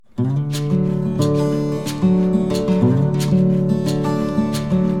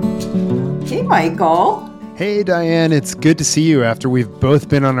Michael. Hey, Diane. It's good to see you after we've both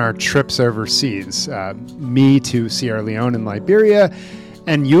been on our trips overseas. Me to Sierra Leone and Liberia,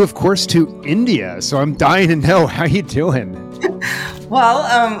 and you, of course, to India. So I'm dying to know how you doing.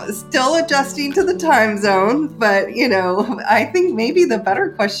 Well, still adjusting to the time zone, but, I think maybe the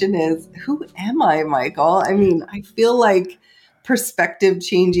better question is, who am I, Michael? I mean, I feel like perspective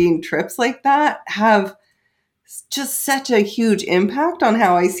changing trips like that have just such a huge impact on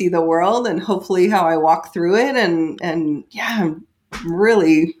how I see the world and hopefully how I walk through it. And yeah,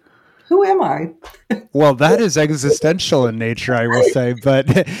 really, who am I? Well, that is existential in nature, I will say, but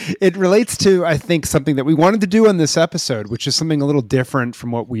it relates to, I think, something that we wanted to do on this episode, which is something a little different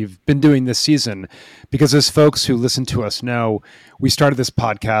from what we've been doing this season. Because as folks who listen to us know, we started this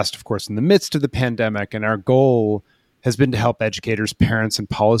podcast, of course, in the midst of the pandemic, and our goal has been to help educators, parents, and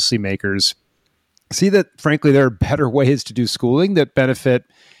policymakers see that, frankly, there are better ways to do schooling that benefit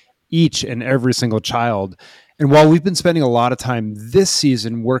each and every single child. And while we've been spending a lot of time this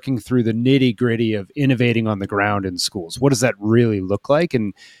season working through the nitty-gritty of innovating on the ground in schools, what does that really look like?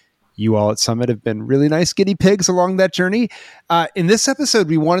 And you all at Summit have been really nice guinea pigs along that journey. In this episode,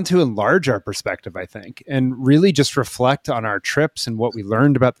 we wanted to enlarge our perspective, I think, and really just reflect on our trips and what we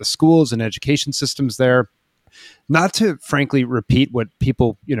learned about the schools and education systems there. Not to, frankly, repeat what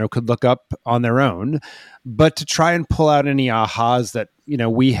people, could look up on their own, but to try and pull out any ahas that,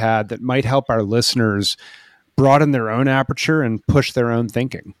 we had that might help our listeners broaden their own aperture and push their own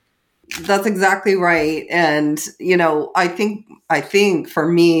thinking. That's exactly right. And, I think for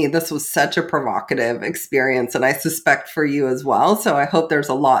me, this was such a provocative experience, and I suspect for you as well. So I hope there's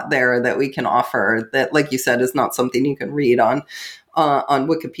a lot there that we can offer that, like you said, is not something you can read on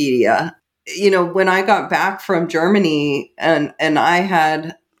Wikipedia. When I got back from Germany and I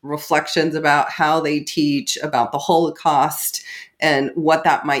had reflections about how they teach about the Holocaust and what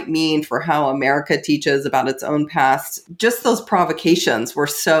that might mean for how America teaches about its own past, just those provocations were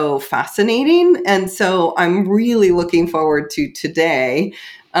so fascinating. And so I'm really looking forward to today,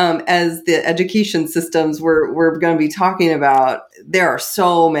 as the education systems we're going to be talking about. There are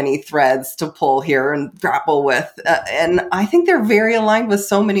so many threads to pull here and grapple with. And I think they're very aligned with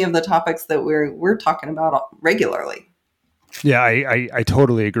so many of the topics that we're talking about regularly. Yeah, I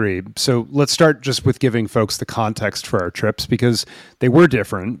totally agree. So let's start just with giving folks the context for our trips, because they were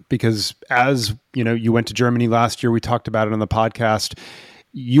different. Because as you went to Germany last year, we talked about it on the podcast.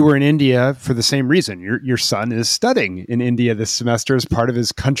 You were in India for the same reason. Your son is studying in India this semester as part of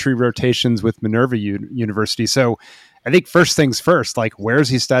his country rotations with Minerva University. So I think first things first, where is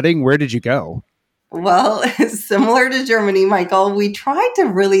he studying? Where did you go? Well, similar to Germany, Michael, we tried to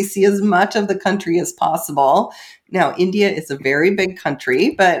really see as much of the country as possible. Now, India is a very big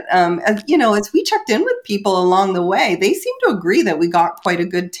country, but as we checked in with people along the way, they seem to agree that we got quite a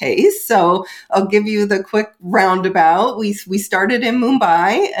good taste. So I'll give you the quick roundabout. We started in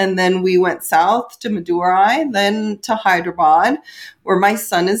Mumbai, and then we went south to Madurai, then to Hyderabad, where my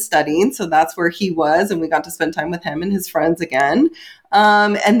son is studying. So that's where he was, and we got to spend time with him and his friends again.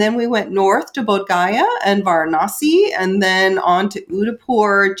 And then we went north to Bodh Gaya and Varanasi, and then on to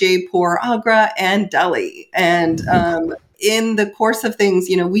Udaipur, Jaipur, Agra, and Delhi. And in the course of things,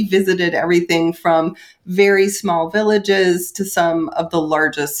 we visited everything from very small villages to some of the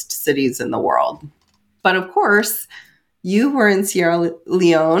largest cities in the world. But of course, you were in Sierra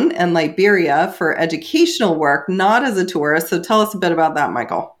Leone and Liberia for educational work, not as a tourist. So tell us a bit about that,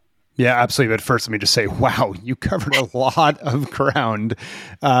 Michael. Yeah, absolutely. But first, let me just say, wow, you covered a lot of ground,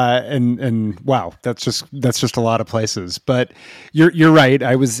 and wow, that's just a lot of places. But you're right.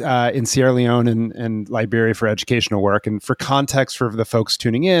 I was in Sierra Leone and Liberia for educational work, and for context for the folks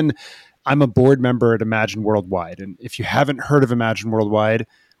tuning in, I'm a board member at Imagine Worldwide. And if you haven't heard of Imagine Worldwide,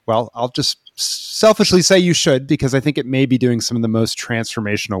 well, I'll just selfishly say you should, because I think it may be doing some of the most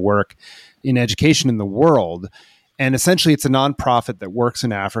transformational work in education in the world. And essentially, it's a nonprofit that works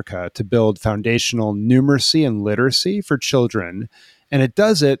in Africa to build foundational numeracy and literacy for children. And it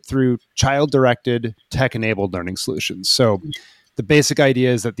does it through child-directed, tech-enabled learning solutions. So the basic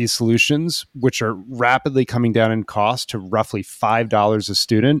idea is that these solutions, which are rapidly coming down in cost to roughly $5 a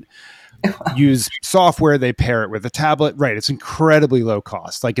student, use software, they pair it with a tablet. Right. It's incredibly low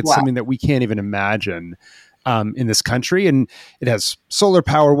cost. It's something that we can't even imagine in this country. And it has solar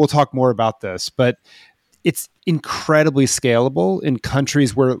power. We'll talk more about this. But it's incredibly scalable in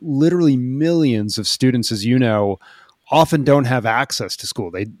countries where literally millions of students, as you know, often don't have access to school.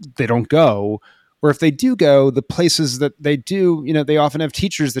 They don't go. Or if they do go, the places that they do, they often have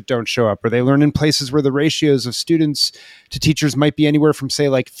teachers that don't show up, or they learn in places where the ratios of students to teachers might be anywhere from, say,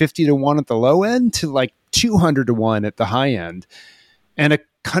 50 to 1 at the low end to 200 to 1 at the high end. And a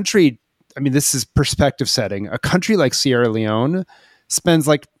country I mean, this is perspective setting. A country like Sierra Leone spends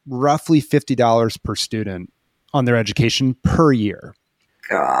like roughly $50 per student on their education per year.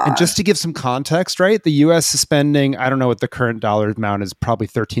 God. And just to give some context, right? The US is spending, I don't know what the current dollar amount is, probably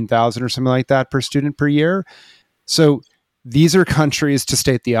 13,000 or something like that per student per year. So these are countries, to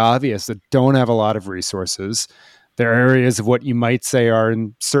state the obvious, that don't have a lot of resources. There are areas of what you might say are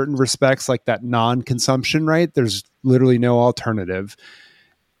in certain respects like that non-consumption, right? There's literally no alternative.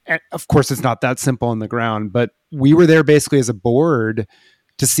 And of course, it's not that simple on the ground, but we were there basically as a board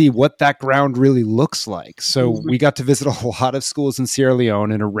to see what that ground really looks like. So we got to visit a lot of schools in Sierra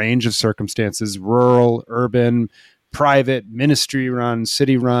Leone in a range of circumstances, rural, urban, private, ministry run,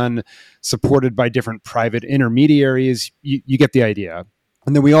 city run, supported by different private intermediaries. You get the idea.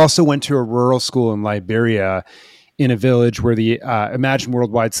 And then we also went to a rural school in Liberia in a village where the Imagine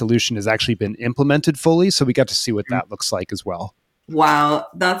Worldwide solution has actually been implemented fully. So we got to see what that looks like as well. Wow,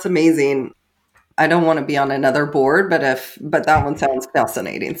 that's amazing. I don't want to be on another board, but that one sounds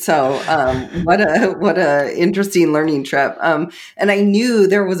fascinating. So, what a interesting learning trip. And I knew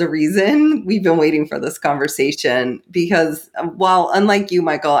there was a reason we've been waiting for this conversation because while unlike you,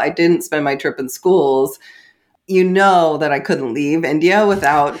 Michael, I didn't spend my trip in schools. You know that I couldn't leave India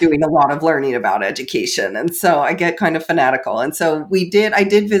without doing a lot of learning about education. And so I get kind of fanatical. And so I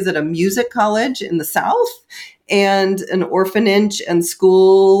did visit a music college in the South and an orphanage and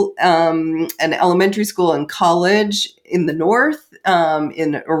school, an elementary school and college in the North,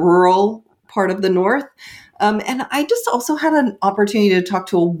 in a rural part of the North. And I just also had an opportunity to talk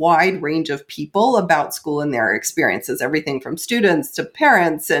to a wide range of people about school and their experiences, everything from students to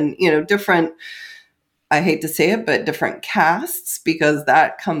parents and, different, I hate to say it, but different castes, because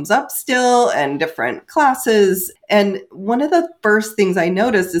that comes up still, and different classes. And one of the first things I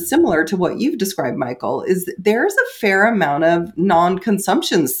noticed is similar to what you've described, Michael, is there's a fair amount of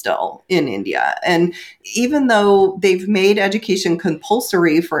non-consumption still in India. And even though they've made education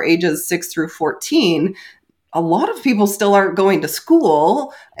compulsory for ages 6 through 14, a lot of people still aren't going to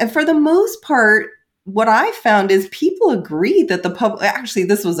school. And for the most part, what I found is people agree that actually,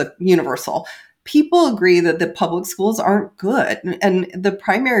 this was a universal. People agree that the public schools aren't good. And the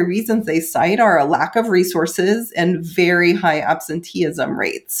primary reasons they cite are a lack of resources and very high absenteeism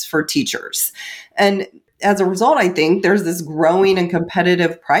rates for teachers. And as a result, I think there's this growing and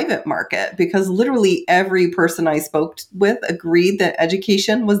competitive private market because literally every person I spoke with agreed that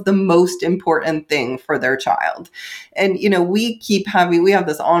education was the most important thing for their child. And, we have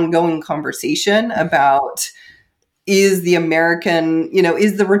this ongoing conversation about, is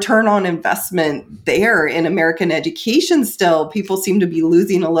the return on investment there in American education still? People seem to be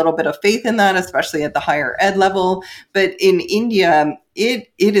losing a little bit of faith in that, especially at the higher ed level. But in India, it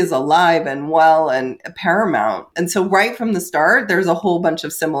is alive and well and paramount. And so right from the start, there's a whole bunch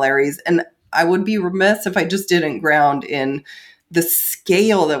of similarities. And I would be remiss if I just didn't ground in the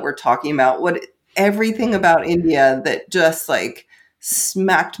scale that we're talking about. Everything about India that just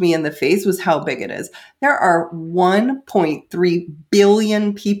smacked me in the face was how big it is. There are 1.3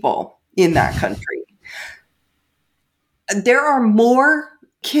 billion people in that country. There are more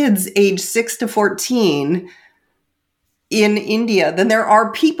kids age 6 to 14 in India than there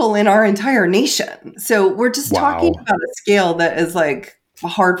are people in our entire nation. So we're just talking about a scale that is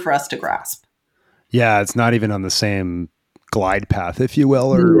hard for us to grasp. Yeah, it's not even on the same glide path, if you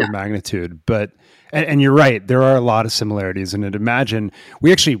will, or magnitude, but and you're right, there are a lot of similarities. And imagine,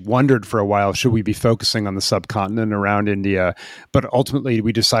 we actually wondered for a while, should we be focusing on the subcontinent around India? But ultimately,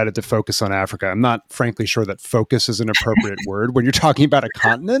 we decided to focus on Africa. I'm not frankly sure that focus is an appropriate word when you're talking about a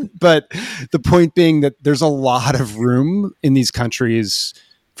continent, but the point being that there's a lot of room in these countries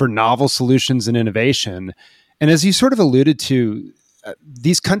for novel solutions and innovation. And as you sort of alluded to,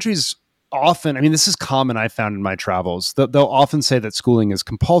 these countries often, this is common, I found in my travels, they'll often say that schooling is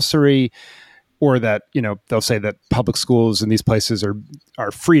compulsory, or that, they'll say that public schools in these places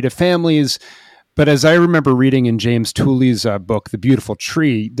are free to families. But as I remember reading in James Tooley's book, The Beautiful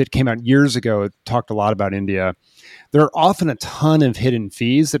Tree, that came out years ago, it talked a lot about India. There are often a ton of hidden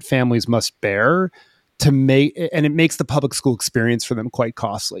fees that families must bear and it makes the public school experience for them quite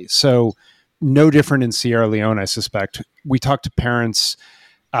costly. So no different in Sierra Leone, I suspect. We talked to parents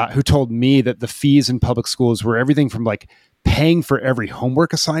who told me that the fees in public schools were everything from paying for every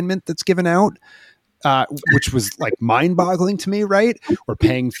homework assignment that's given out, which was mind-boggling to me, right? Or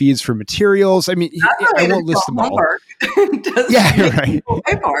paying fees for materials. I won't list them all. Yeah, right.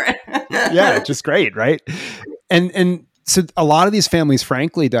 Pay for it. Yeah, just great, right? And so a lot of these families,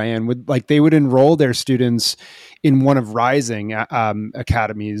 frankly, Diane, they would enroll their students in one of Rising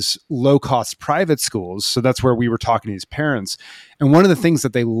Academy's low-cost private schools. So that's where we were talking to these parents. And one of the things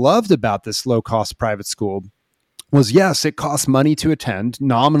that they loved about this low-cost private school was, yes, it costs money to attend.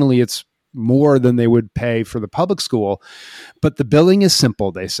 Nominally, it's more than they would pay for the public school. But the billing is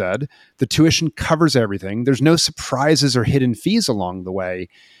simple, they said. The tuition covers everything. There's no surprises or hidden fees along the way.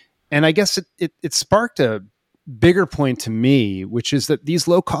 And I guess it sparked a bigger point to me, which is that these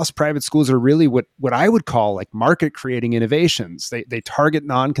low-cost private schools are really what I would call like market-creating innovations. They target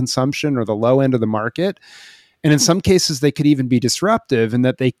non-consumption or the low end of the market. And in some cases, they could even be disruptive in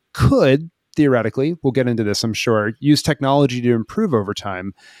that they could, theoretically, we'll get into this, I'm sure, use technology to improve over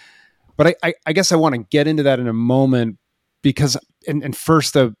time. But I guess I want to get into that in a moment because, and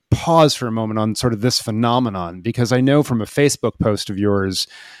first pause for a moment on sort of this phenomenon, because I know from a Facebook post of yours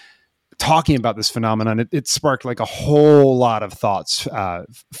talking about this phenomenon, it sparked like a whole lot of thoughts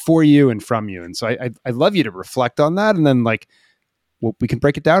for you and from you. And so I'd love you to reflect on that. And then we can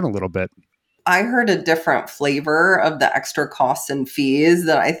break it down a little bit. I heard a different flavor of the extra costs and fees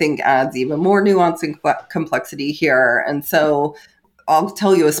that I think adds even more nuance and complexity here. And so I'll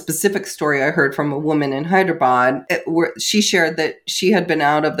tell you a specific story I heard from a woman in Hyderabad. Where she shared that she had been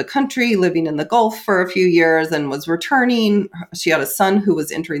out of the country, living in the Gulf for a few years and was returning. She had a son who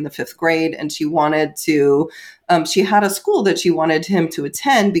was entering the 5th grade, and she wanted to she had a school that she wanted him to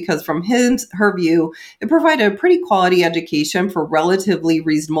attend because from her view, it provided a pretty quality education for relatively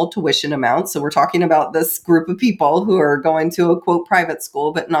reasonable tuition amounts. So we're talking about this group of people who are going to a quote private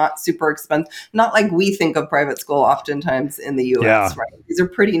school, but not super expensive, not like we think of private school oftentimes in the US, right? These are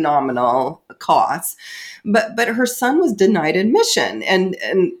pretty nominal costs. But her son was denied admission. And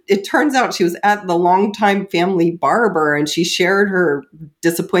it turns out she was at the longtime family barber, and she shared her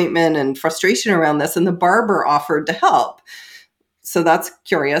disappointment and frustration around this. And the barber offered to help. So that's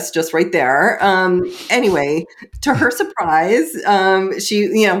curious, just right there. Anyway, to her surprise,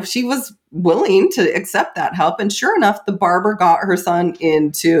 she was willing to accept that help. And sure enough, the barber got her son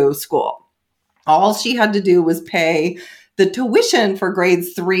into school. All she had to do was pay the tuition for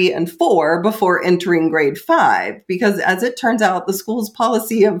grades 3 and 4 before entering grade 5, because as it turns out, the school's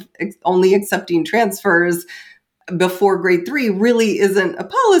policy of only accepting transfers before grade 3 really isn't a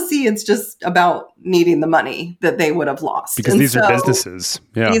policy. It's just about needing the money that they would have lost. Because these are businesses.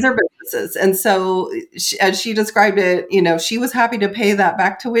 Yeah. These are businesses. And so as she described it, she was happy to pay that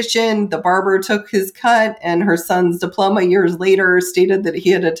back tuition. The barber took his cut, and her son's diploma years later stated that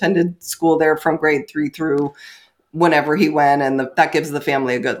he had attended school there from grade 3 through whenever he went, and that gives the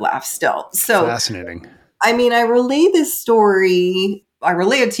family a good laugh still. So fascinating. I mean, I relay this story. I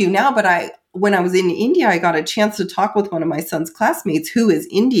relay it to you now, but when I was in India, I got a chance to talk with one of my son's classmates who is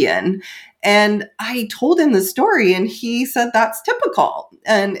Indian. And I told him the story, and he said that's typical.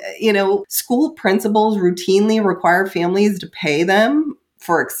 And, school principals routinely require families to pay them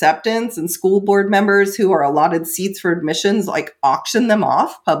for acceptance, and school board members who are allotted seats for admissions, auction them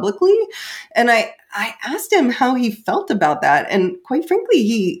off publicly. And I asked him how he felt about that. And quite frankly,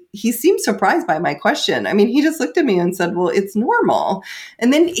 he seemed surprised by my question. I mean, he just looked at me and said, well, it's normal.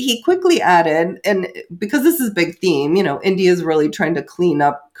 And then he quickly added, and because this is a big theme, India is really trying to clean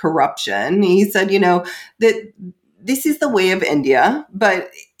up corruption. He said, that this is the way of India,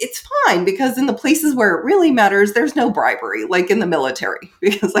 but it's fine because in the places where it really matters, there's no bribery, like in the military,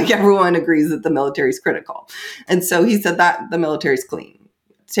 because everyone agrees that the military is critical. And so he said that the military is clean.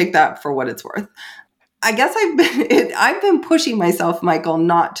 Take that for what it's worth. I guess I've been pushing myself, Michael,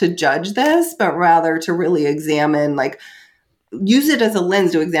 not to judge this, but rather to really examine, use it as a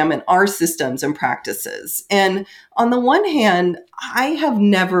lens to examine our systems and practices. And on the one hand, I have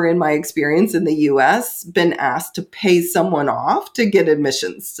never in my experience in the US been asked to pay someone off to get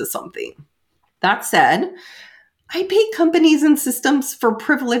admissions to something. That said, I pay companies and systems for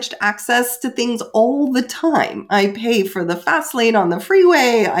privileged access to things all the time. I pay for the fast lane on the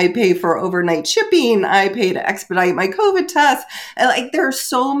freeway. I pay for overnight shipping. I pay to expedite my COVID test. And there are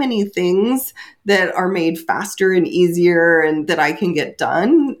so many things that are made faster and easier and that I can get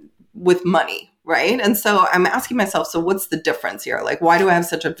done with money, right? And so I'm asking myself, so what's the difference here? Why do I have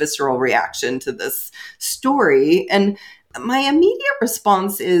such a visceral reaction to this story? And my immediate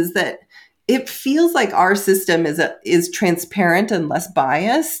response is that it feels like our system is transparent and less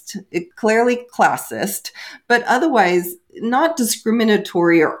biased, clearly classist, but otherwise not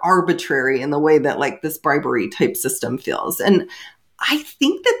discriminatory or arbitrary in the way that this bribery type system feels. And I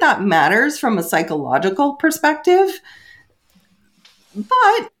think that matters from a psychological perspective.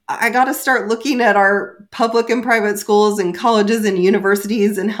 But I got to start looking at our public and private schools and colleges and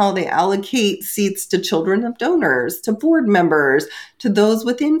universities and how they allocate seats to children of donors, to board members, to those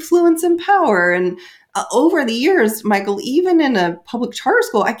with influence and power. And over the years, Michael, even in a public charter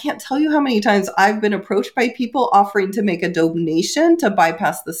school, I can't tell you how many times I've been approached by people offering to make a donation to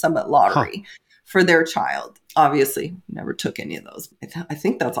bypass the Summit lottery for their child. Obviously, never took any of those. I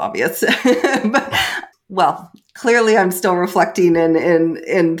think that's obvious. But, well, clearly I'm still reflecting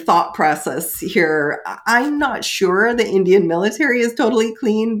in thought process here. I'm not sure the Indian military is totally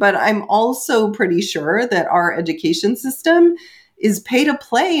clean, but I'm also pretty sure that our education system is pay to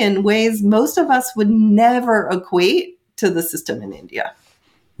play in ways most of us would never equate to the system in India.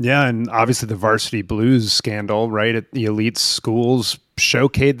 Yeah, and obviously the Varsity Blues scandal, right, at the elite schools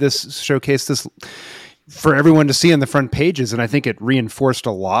showcased this for everyone to see on the front pages. And I think it reinforced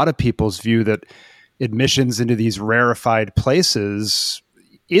a lot of people's view that admissions into these rarefied places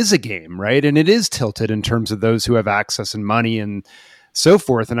is a game, right? And it is tilted in terms of those who have access and money and so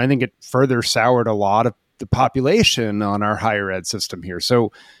forth. And I think it further soured a lot of the population on our higher ed system here.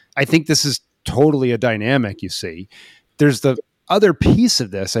 So I think this is totally a dynamic, you see. There's the other piece of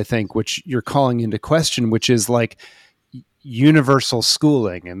this, I think, which you're calling into question, which is like universal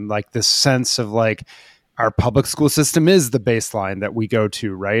schooling and like this sense of like, our public school system is the baseline that we go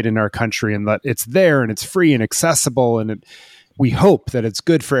to, right, in our country, and that it's there and it's free and accessible, and we hope that it's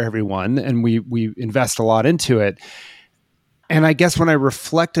good for everyone, and we invest a lot into it. And I guess when I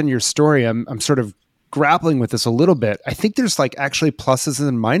reflect on your story, I'm sort of grappling with this a little bit. I think there's like actually pluses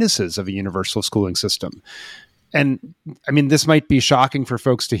and minuses of a universal schooling system. And I mean, this might be shocking for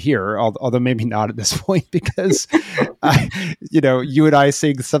folks to hear, although maybe not at this point, because, you and I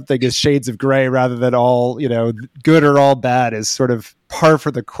seeing something as shades of gray rather than all, good or all bad is sort of par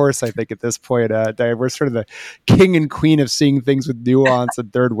for the course, I think, at this point. Diane, we're sort of the king and queen of seeing things with nuance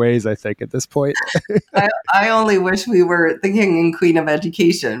and third ways, I think, at this point. I only wish we were the king and queen of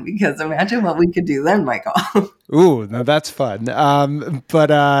education, because imagine what we could do then, Michael. Ooh, no, that's fun.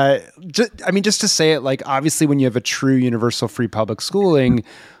 Just to say it, like, obviously when you have a true universal free public schooling,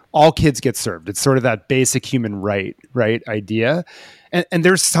 all kids get served. It's sort of that basic human right idea. And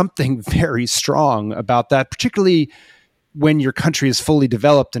there's something very strong about that, particularly when your country is fully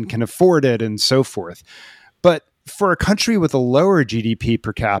developed and can afford it and so forth. But for a country with a lower GDP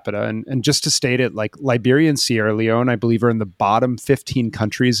per capita, and just to state it, like Liberia and Sierra Leone, I believe, are in the bottom 15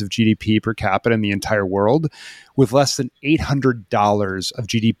 countries of GDP per capita in the entire world, with less than $800 of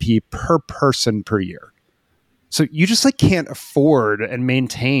GDP per person per year. So you just like can't afford and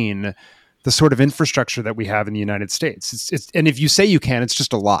maintain the sort of infrastructure that we have in the United States. And if you say you can, it's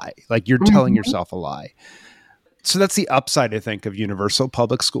just a lie. Like you're telling yourself a lie. So that's the upside, I think, of universal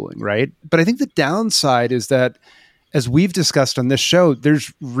public schooling, right? But I think the downside is that, as we've discussed on this show,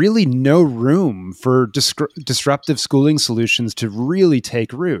 there's really no room for disruptive schooling solutions to really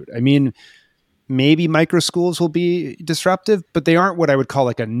take root. I mean, maybe micro schools will be disruptive, but they aren't what I would call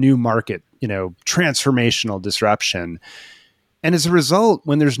like a new market, transformational disruption. And as a result,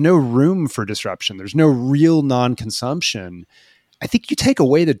 when there's no room for disruption, there's no real non-consumption, I think you take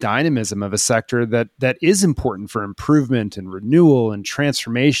away the dynamism of a sector that is important for improvement and renewal and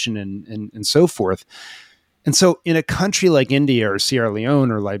transformation and so forth. And so in a country like India or Sierra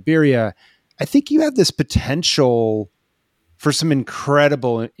Leone or Liberia, I think you have this potential for some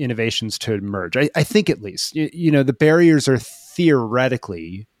incredible innovations to emerge. I think at least, the barriers are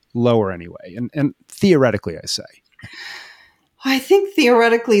theoretically lower anyway. And theoretically, I say. I think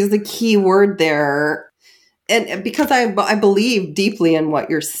theoretically is the key word there. And because I believe deeply in what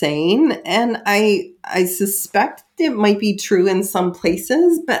you're saying, and I suspect it might be true in some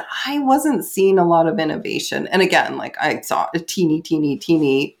places, but I wasn't seeing a lot of innovation. And again, like I saw a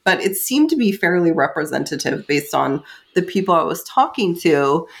teeny, but it seemed to be fairly representative based on the people I was talking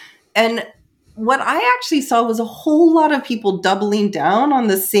to. And what I actually saw was a whole lot of people doubling down on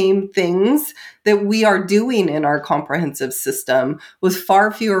the same things that we are doing in our comprehensive system, with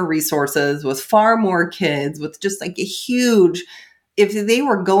far fewer resources, with far more kids, with just like a huge, if they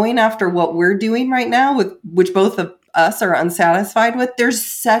were going after what we're doing right now, with which both of us are unsatisfied with, there's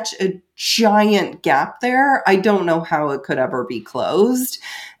such a giant gap there. I don't know how it could ever be closed.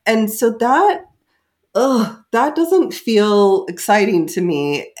 And so that doesn't feel exciting to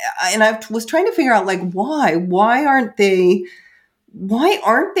me. And I was trying to figure out like, why aren't they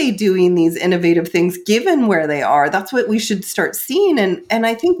doing these innovative things given where they are? That's what we should start seeing. And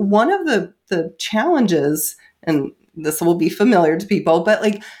I think one of the challenges, and this will be familiar to people, but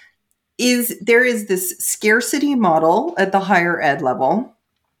like, there is this scarcity model at the higher ed level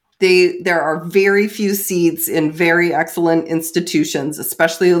There are very few seats in very excellent institutions,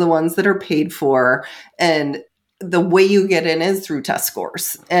 especially the ones that are paid for. And the way you get in is through test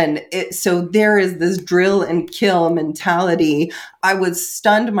scores. And so there is this drill and kill mentality. I was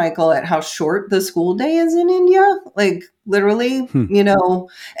stunned, Michael, at how short the school day is in India. Like literally,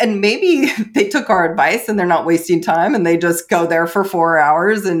 and maybe they took our advice and they're not wasting time and they just go there for 4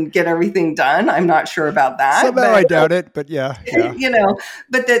 hours and get everything done. I'm not sure about that. Somehow I doubt it, but yeah.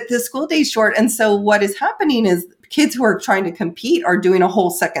 But the school day is short. And so what is happening is kids who are trying to compete are doing a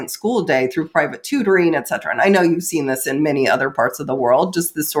whole second school day through private tutoring, et cetera. And I know you've seen this in many other parts of the world,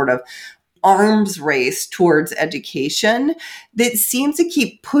 just this sort of arms race towards education that seems to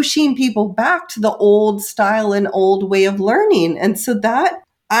keep pushing people back to the old style and old way of learning. And so that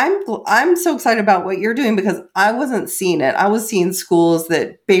I'm so excited about what you're doing because I wasn't seeing it. I was seeing schools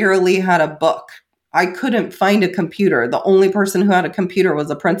that barely had a book. I couldn't find a computer. The only person who had a computer was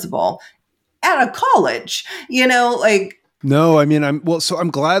a principal at a college, No, I mean, I'm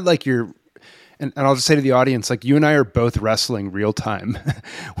glad you're, and I'll just say to the audience, you and I are both wrestling real time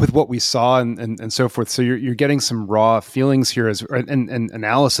with what we saw and so forth. So you're getting some raw feelings here and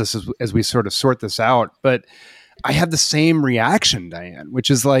analysis as we sort of sort this out. But I have the same reaction, Diane,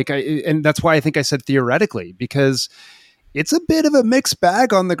 which is and that's why I think I said theoretically, because it's a bit of a mixed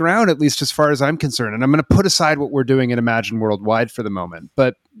bag on the ground, at least as far as I'm concerned. And I'm going to put aside what we're doing at Imagine Worldwide for the moment.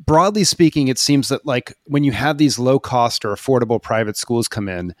 But broadly speaking, it seems that when you have these low cost or affordable private schools come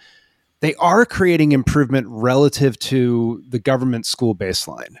in, they are creating improvement relative to the government school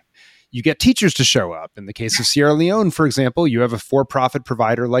baseline. You get teachers to show up. In the case of Sierra Leone, for example, you have a for-profit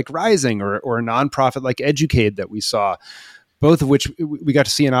provider like Rising or a nonprofit like Educade that we saw, both of which we got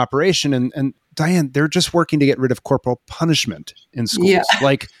to see in operation. And Diane, they're just working to get rid of corporal punishment in schools.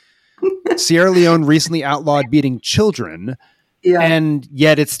 Yeah. Sierra Leone recently outlawed beating children, and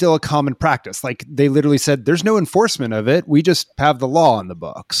yet it's still a common practice. They literally said, there's no enforcement of it. We just have the law on the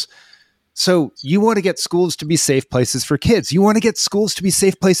books. So you want to get schools to be safe places for kids. You want to get schools to be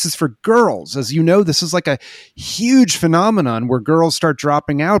safe places for girls. As you know, this is a huge phenomenon where girls start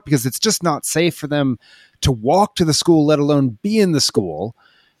dropping out because it's just not safe for them to walk to the school, let alone be in the school.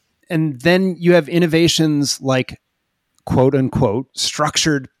 And then you have innovations like, quote unquote,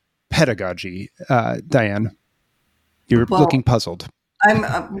 structured pedagogy. Diane, you're looking puzzled.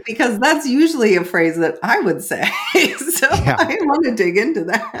 Because that's usually a phrase that I would say. So yeah. I want to dig into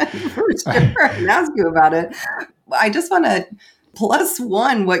that for sure and ask you about it. I just want to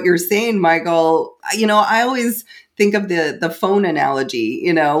 +1 what you're saying, Michael. I always think of the phone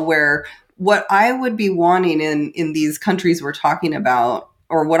analogy, where what I would be wanting in these countries we're talking about,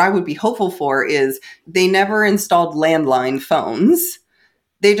 or what I would be hopeful for, is they never installed landline phones.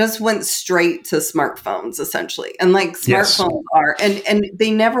 They just went straight to smartphones, essentially. And smartphones are, and they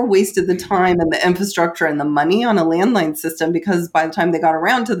never wasted the time and the infrastructure and the money on a landline system, because by the time they got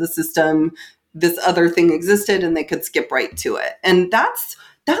around to the system, this other thing existed and they could skip right to it. And that's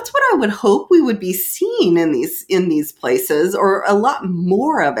what I would hope we would be seeing in these places, or a lot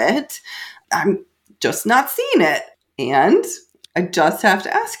more of it. I'm just not seeing it. And I just have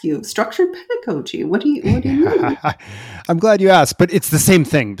to ask you, structured pedagogy, what do you mean? I'm glad you asked, but it's the same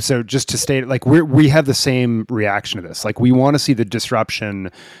thing. So just to state it, we have the same reaction to this. We want to see the disruption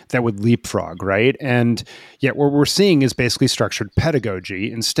that would leapfrog, right? And yet what we're seeing is basically structured pedagogy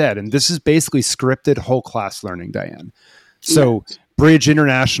instead. And this is basically scripted whole class learning, Diane. So Bridge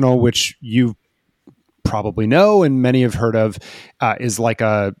International, which you probably know and many have heard of, is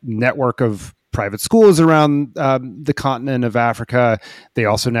a network of private schools around the continent of Africa. They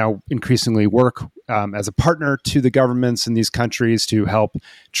also now increasingly work as a partner to the governments in these countries to help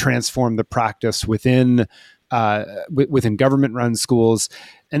transform the practice within government-run schools.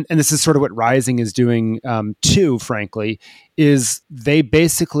 And this is sort of what Rising is doing too, frankly, is they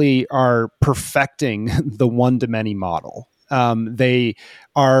basically are perfecting the one-to-many model. They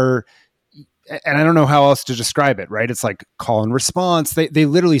are... And I don't know how else to describe it, right? It's call and response. They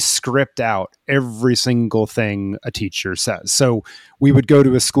literally script out every single thing a teacher says. So we would go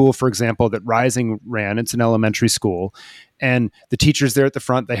to a school, for example, that Rising ran. It's an elementary school. And the teachers there at the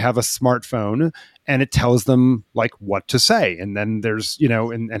front, they have a smartphone and it tells them what to say. And then there's,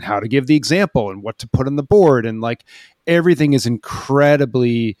 and how to give the example and what to put on the board. And everything is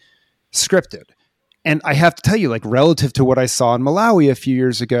incredibly scripted. And I have to tell you, relative to what I saw in Malawi a few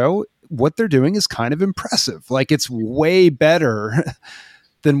years ago, what they're doing is kind of impressive. It's way better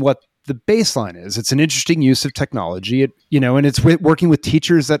than what the baseline is. It's an interesting use of technology, and it's working with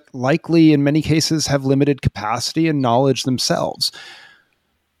teachers that likely in many cases have limited capacity and knowledge themselves.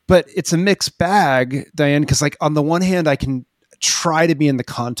 But it's a mixed bag, Diane, because on the one hand, I can try to be in the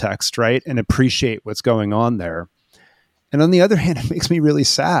context, right, and appreciate what's going on there. And on the other hand, it makes me really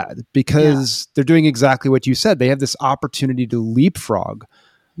sad because they're doing exactly what you said. They have this opportunity to leapfrog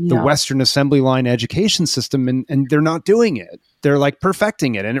the Western assembly line education system, and they're not doing it. They're like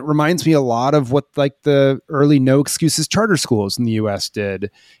perfecting it. And it reminds me a lot of what like the early no excuses charter schools in the US did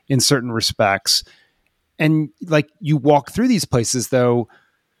in certain respects. And like you walk through these places though,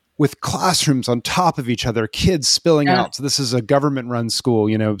 with classrooms on top of each other, kids spilling out. So this is a government run school,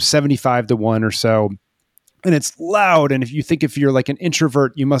 75-1 or so. And it's loud. And if you're like an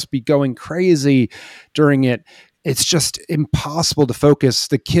introvert, you must be going crazy during it. It's just impossible to focus.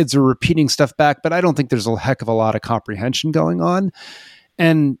 The kids are repeating stuff back, but I don't think there's a heck of a lot of comprehension going on.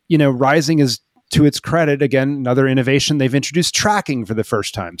 And, Rising is, to its credit, again, another innovation. They've introduced tracking for the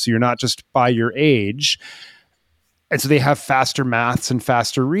first time. So you're not just by your age. And so they have faster maths and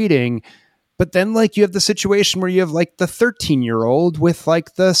faster reading. But then like you have the situation where you have like the 13-year-old with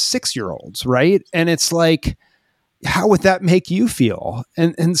like the 6-year-olds, right? And it's like, how would that make you feel?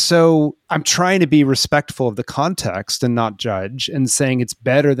 And so I'm trying to be respectful of the context and not judge and saying it's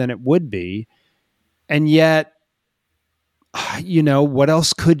better than it would be. And yet, what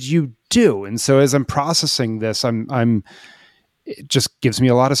else could you do? And so as I'm processing this, it just gives me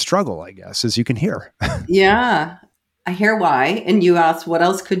a lot of struggle, I guess, as you can hear. Yeah. I hear why. And you asked, what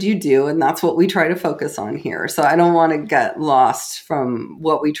else could you do? And that's what we try to focus on here. So I don't want to get lost from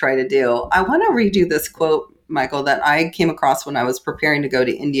what we try to do. I want to read you this quote, Michael, that I came across when I was preparing to go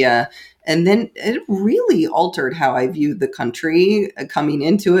to India. And then it really altered how I viewed the country coming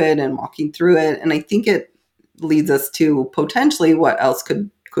into it and walking through it. And I think it leads us to potentially what else could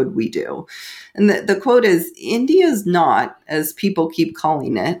we do? And the quote is, India is not, as people keep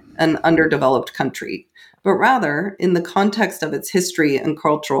calling it, an underdeveloped country, but rather, in the context of its history and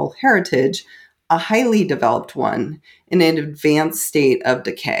cultural heritage, a highly developed one in an advanced state of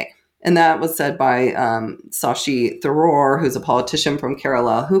decay. And that was said by Shashi Tharoor, who's a politician from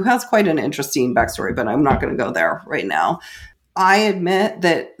Kerala, who has quite an interesting backstory, but I'm not going to go there right now. I admit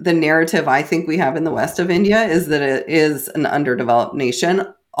that the narrative I think we have in the west of India is that it is an underdeveloped nation,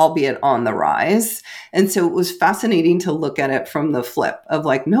 albeit on the rise. And so it was fascinating to look at it from the flip of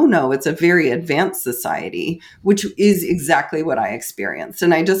like, no, it's a very advanced society, which is exactly what I experienced.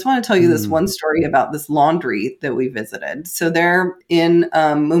 And I just want to tell you this one story about this laundry that we visited. So there in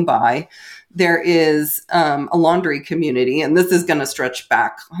Mumbai, there is a laundry community, and this is going to stretch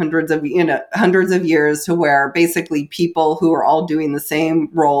back hundreds of years to where basically people who are all doing the same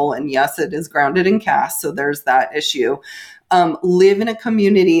role, and yes, it is grounded in caste, so there's that issue, live in a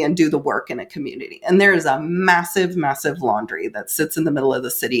community and do the work in a community. And there is a massive, massive laundry that sits in the middle of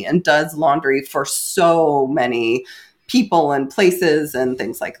the city and does laundry for so many people and places and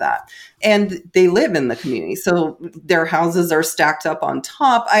things like that. And they live in the community. So their houses are stacked up on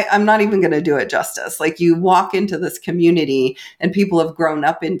top. I'm not even going to do it justice. Like you walk into this community and people have grown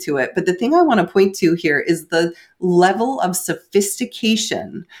up into it. But the thing I want to point to here is the level of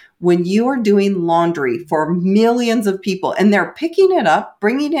sophistication when you are doing laundry for millions of people and they're picking it up,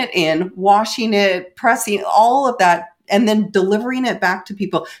 bringing it in, washing it, pressing, all of that, and then delivering it back to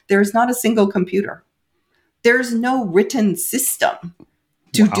people. There's not a single computer. There's no written system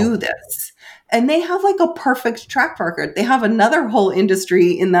to do this. And they have like a perfect track record. They have another whole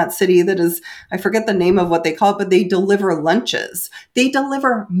industry in that city that is, I forget the name of what they call it, but they deliver lunches. They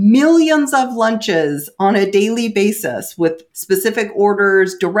deliver millions of lunches on a daily basis with specific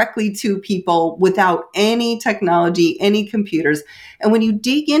orders directly to people without any technology, any computers. And when you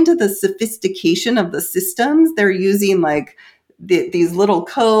dig into the sophistication of the systems, they're using like these little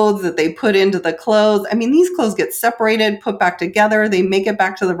codes that they put into the clothes. I mean, these clothes get separated, put back together. They make it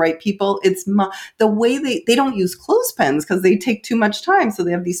back to the right people. It's the way they don't use clothespins because they take too much time. So they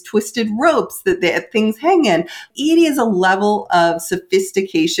have these twisted ropes that things hang in. It is a level of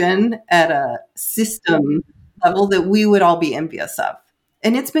sophistication at a system level that we would all be envious of.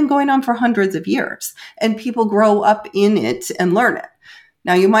 And it's been going on for hundreds of years. And people grow up in it and learn it.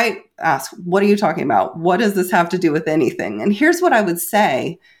 Now, you might ask, what are you talking about? What does this have to do with anything? And here's what I would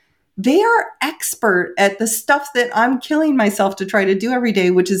say. They are expert at the stuff that I'm killing myself to try to do every day,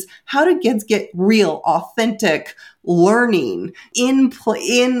 which is how do kids get real, authentic learning in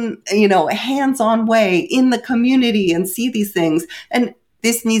a hands-on way in the community and see these things. And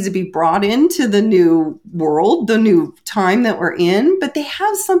this needs to be brought into the new world, the new time that we're in, but they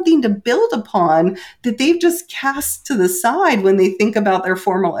have something to build upon that they've just cast to the side when they think about their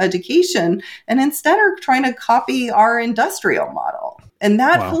formal education and instead are trying to copy our industrial model. And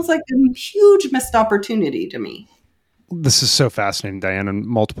that feels like a huge missed opportunity to me. This is so fascinating, Diane, on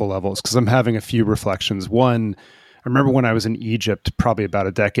multiple levels, because I'm having a few reflections. One, remember when I was in Egypt, probably about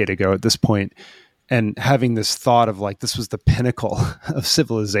a decade ago at this point, and having this thought of like, this was the pinnacle of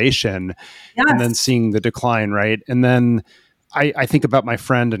civilization, and then Yes. seeing the decline, right? And then I think about my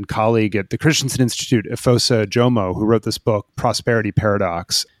friend and colleague at the Christensen Institute, Efosa Jomo, who wrote this book, Prosperity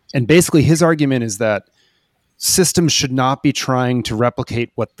Paradox. And basically his argument is that systems should not be trying to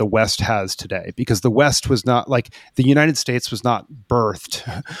replicate what the West has today, because the West was not like the United States was not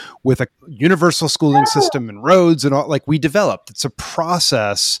birthed with a universal schooling system and roads and all. Like, we developed. It's a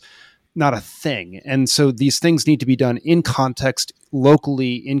process, not a thing. And so these things need to be done in context,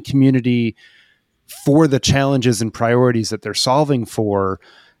 locally, in community, for the challenges and priorities that they're solving for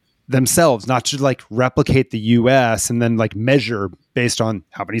themselves, not to like replicate the US and then like measure based on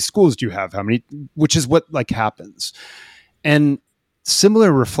how many schools do you have, how many, which is what like happens. And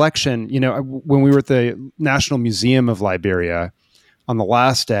similar reflection, you know, when we were at the National Museum of Liberia on the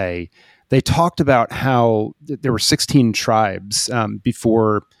last day, they talked about how there were 16 tribes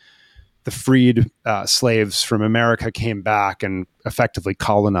before the freed slaves from America came back and effectively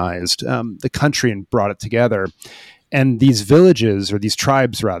colonized the country and brought it together. And these villages, or these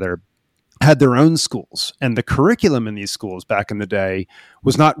tribes rather, had their own schools. And the curriculum in these schools back in the day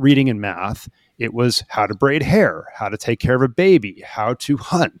was not reading and math. It was how to braid hair, how to take care of a baby, how to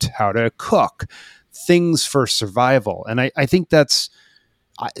hunt, how to cook, things for survival. And I think that's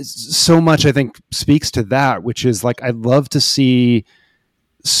so much, I think, speaks to that, which is like, I'd love to see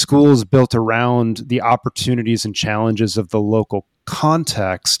schools built around the opportunities and challenges of the local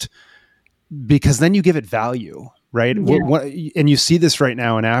context, because then you give it value, right? Yeah. And you see this right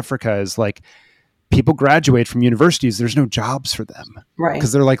now in Africa is like, people graduate from universities, there's no jobs for them, right?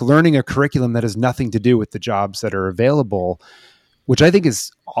 Because they're like learning a curriculum that has nothing to do with the jobs that are available, which I think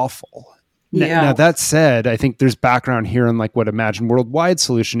is awful. Yeah. Now that said, I think there's background here on like what Imagine Worldwide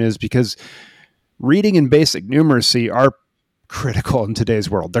solution is, because reading and basic numeracy are critical in today's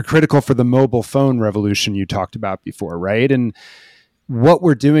world. They're critical for the mobile phone revolution you talked about before, right? And what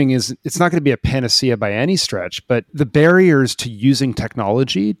we're doing is, it's not going to be a panacea by any stretch, but the barriers to using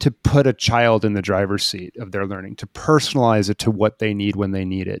technology to put a child in the driver's seat of their learning, to personalize it to what they need when they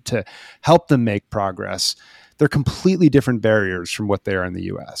need it, to help them make progress, they're completely different barriers from what they are in the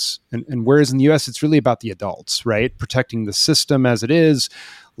US. And whereas in the US, it's really about the adults, right? Protecting the system as it is,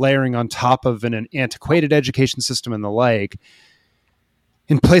 layering on top of an antiquated education system and the like.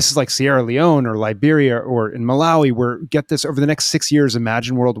 In places like Sierra Leone or Liberia or in Malawi, where, get this, over the next 6 years,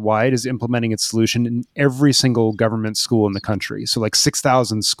 Imagine Worldwide is implementing its solution in every single government school in the country. So like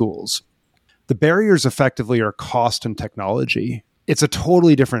 6,000 schools. The barriers effectively are cost and technology. It's a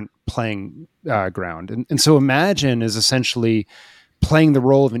totally different playing ground. And so Imagine is essentially playing the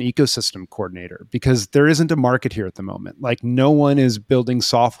role of an ecosystem coordinator, because there isn't a market here at the moment. Like, no one is building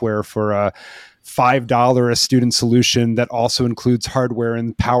software for a $5 a student solution that also includes hardware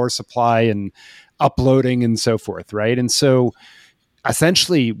and power supply and uploading and so forth, right? And so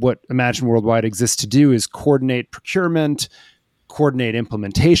essentially what Imagine Worldwide exists to do is coordinate procurement, coordinate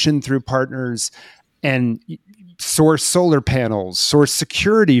implementation through partners, and source solar panels, source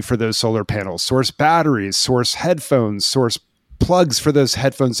security for those solar panels, source batteries, source headphones, source plugs for those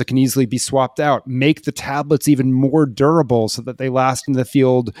headphones that can easily be swapped out, make the tablets even more durable so that they last in the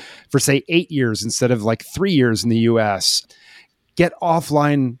field for, say, 8 years instead of like 3 years in the US. Get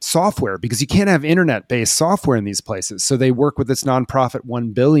offline software, because you can't have internet-based software in these places. So they work with this nonprofit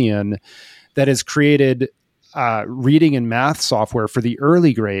 1 Billion that has created reading and math software for the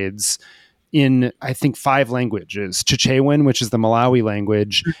early grades in, I think, 5 languages: Chichewan, which is the Malawi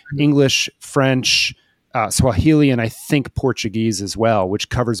language, English, French, Swahili, and I think Portuguese as well, which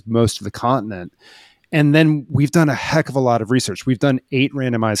covers most of the continent. And then we've done a heck of a lot of research. We've done 8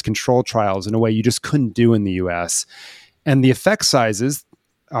 randomized control trials in a way you just couldn't do in the US. And the effect sizes,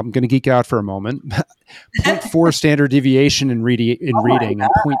 I'm going to geek out for a moment, 0.4 standard deviation in reading and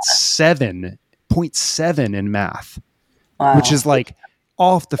 0.7 in math, wow, which is like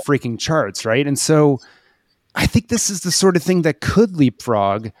off the freaking charts, right? And so I think this is the sort of thing that could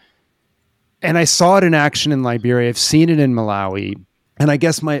leapfrog. And I saw it in action in Liberia. I've seen it in Malawi. And I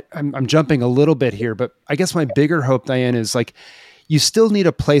guess I'm jumping a little bit here, but I guess my bigger hope, Diane, is like, you still need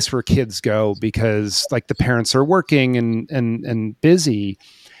a place where kids go, because like the parents are working and busy,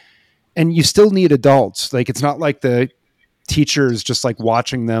 and you still need adults. Like, it's not like the teachers just like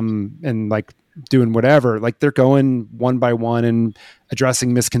watching them and like doing whatever. Like, they're going one by one and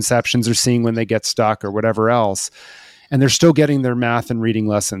addressing misconceptions or seeing when they get stuck or whatever else. And they're still getting their math and reading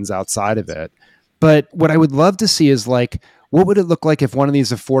lessons outside of it. But what I would love to see is like, what would it look like if one of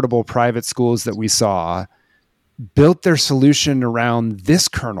these affordable private schools that we saw built their solution around this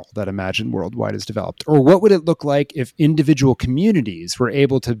kernel that Imagine Worldwide has developed? Or what would it look like if individual communities were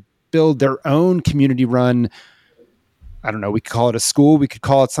able to build their own community run, I don't know, we could call it a school, we could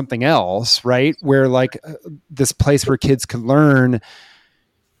call it something else, right? Where like this place where kids can learn,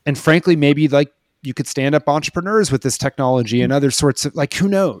 and frankly, maybe like you could stand up entrepreneurs with this technology and other sorts of, like, who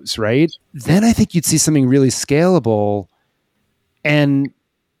knows, right? Then I think you'd see something really scalable and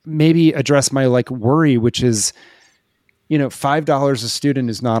maybe address my like worry, which is, you know, $5 a student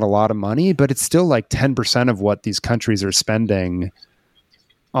is not a lot of money, but it's still like 10% of what these countries are spending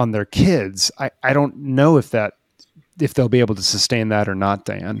on their kids. I don't know if they'll be able to sustain that or not,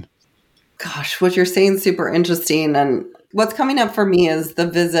 Diane. Gosh, what you're saying is super interesting. And what's coming up for me is the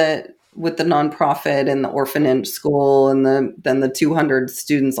visit with the nonprofit and the orphanage school, and then the 200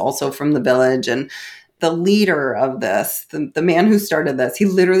 students also from the village. And the leader of this, the man who started this, he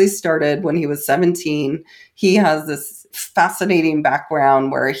literally started when he was 17. He has this fascinating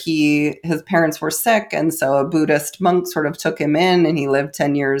background where his parents were sick, and so a Buddhist monk sort of took him in, and he lived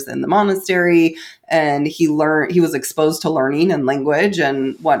 10 years in the monastery, and he was exposed to learning and language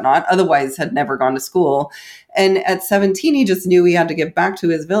and whatnot, otherwise had never gone to school. And at 17, he just knew he had to get back to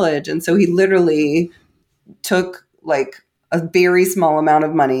his village. And so he literally took like a very small amount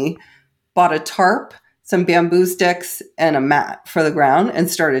of money, bought a tarp, some bamboo sticks, and a mat for the ground, and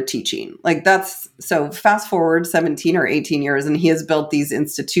started teaching. Like so fast forward 17 or 18 years, and he has built these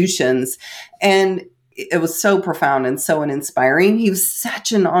institutions, and it was so profound and so inspiring. He was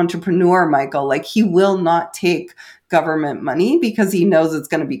such an entrepreneur, Michael. Like, he will not take government money because he knows it's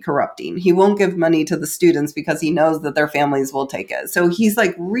going to be corrupting. He won't give money to the students because he knows that their families will take it. So he's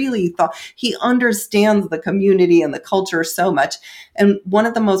like really he understands the community and the culture so much. And one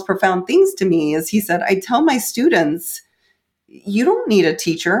of the most profound things to me is he said, I tell my students, you don't need a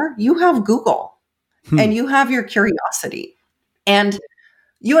teacher. You have Google and you have your curiosity. And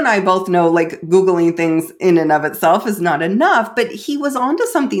you and I both know, like, Googling things in and of itself is not enough, but he was onto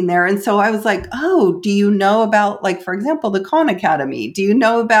something there. And so I was like, oh, do you know about, like, for example, the Khan Academy? Do you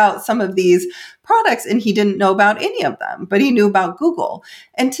know about some of these products? And he didn't know about any of them, but he knew about Google.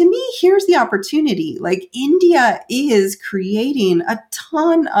 And to me, here's the opportunity. Like, India is creating a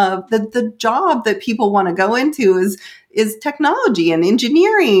ton of the job that people want to go into is technology and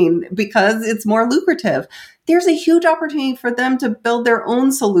engineering because it's more lucrative. There's a huge opportunity for them to build their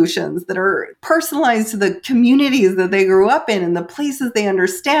own solutions that are personalized to the communities that they grew up in and the places they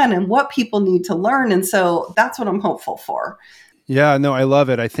understand and what people need to learn. And so that's what I'm hopeful for. Yeah, no, I love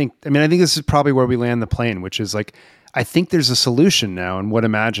it. I think this is probably where we land the plane, which is like, I think there's a solution now in what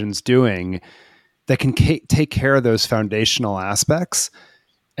Imagine's doing that can take care of those foundational aspects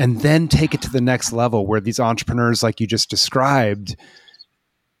and then take it to the next level where these entrepreneurs, like you just described,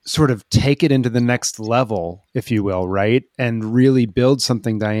 sort of take it into the next level, if you will, right? And really build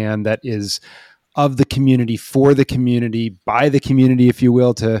something, Diane, that is of the community, for the community, by the community, if you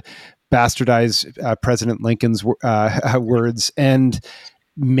will, to bastardize President Lincoln's words, and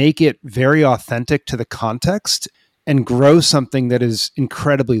make it very authentic to the context and grow something that is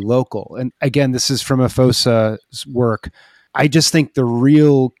incredibly local. And again, this is from Afosa's work. I just think the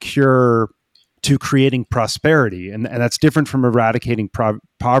real cure to creating prosperity, and that's different from eradicating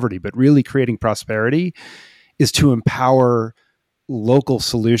poverty, but really creating prosperity is to empower local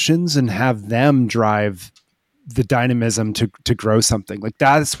solutions and have them drive the dynamism to grow something. Like,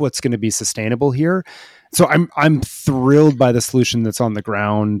 that's what's going to be sustainable here. So I'm thrilled by the solution that's on the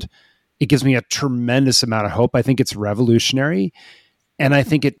ground. It gives me a tremendous amount of hope. I think it's revolutionary, and I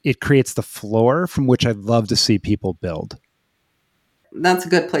think it creates the floor from which I'd love to see people build. That's a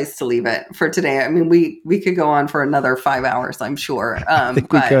good place to leave it for today. I mean, we could go on for another 5 hours, I'm sure. I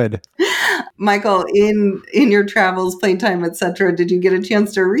think we could. Michael, in your travels, playtime, etc., did you get a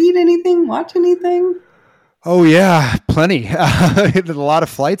chance to read anything, watch anything? Oh yeah, plenty. A lot of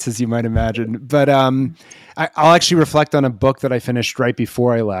flights, as you might imagine. But I'll actually reflect on a book that I finished right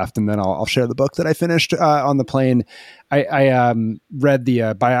before I left, and then I'll share the book that I finished on the plane. I read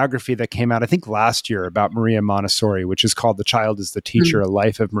the biography that came out, I think, last year about Maria Montessori, which is called "The Child is the Teacher: A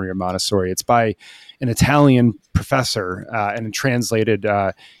Life of Maria Montessori." It's by an Italian professor and translated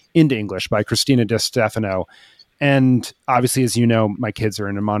into English by Cristina Di Stefano. And obviously, as you know, my kids are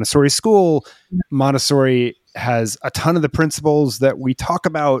in a Montessori school. Montessori has a ton of the principles that we talk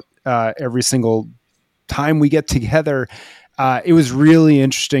about every single time we get together. It was really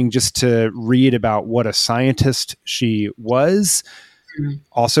interesting just to read about what a scientist she was. Mm-hmm.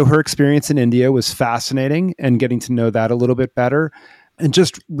 Also, her experience in India was fascinating, and getting to know that a little bit better. And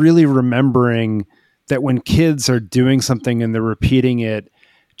just really remembering that when kids are doing something and they're repeating it,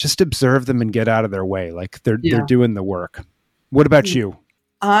 just observe them and get out of their way. Like they're doing the work. What about you?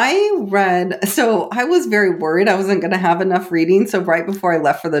 I was very worried I wasn't going to have enough reading. So right before I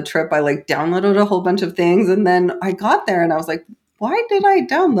left for the trip, I downloaded a whole bunch of things. And then I got there and I was like, why did I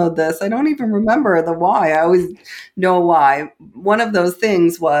download this? I don't even remember the why. I always know why. One of those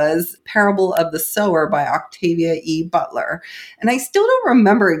things was Parable of the Sower by Octavia E. Butler. And I still don't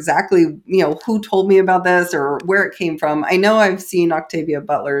remember exactly, who told me about this or where it came from. I know I've seen Octavia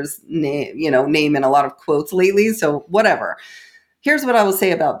Butler's name in a lot of quotes lately. So whatever. Here's what I will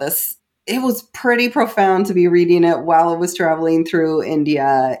say about this. It was pretty profound to be reading it while I was traveling through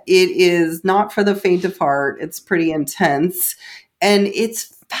India. It is not for the faint of heart. It's pretty intense. And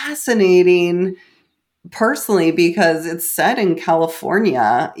it's fascinating personally because it's set in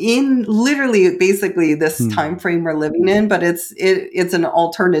California in literally basically this time frame we're living in, but it's an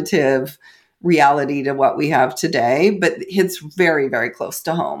alternative reality to what we have today, but it's very, very close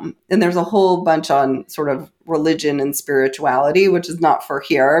to home. And there's a whole bunch on sort of religion and spirituality, which is not for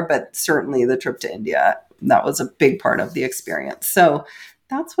here, but certainly the trip to India, that was a big part of the experience. So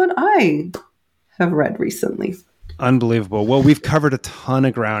that's what I have read recently. Unbelievable. Well, we've covered a ton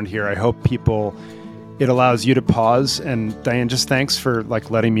of ground here. I hope it allows you to pause. And Diane, just thanks for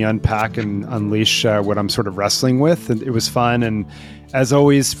letting me unpack and unleash what I'm sort of wrestling with. And it was fun. And as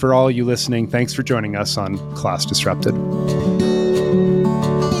always, for all you listening, thanks for joining us on Class Disrupted.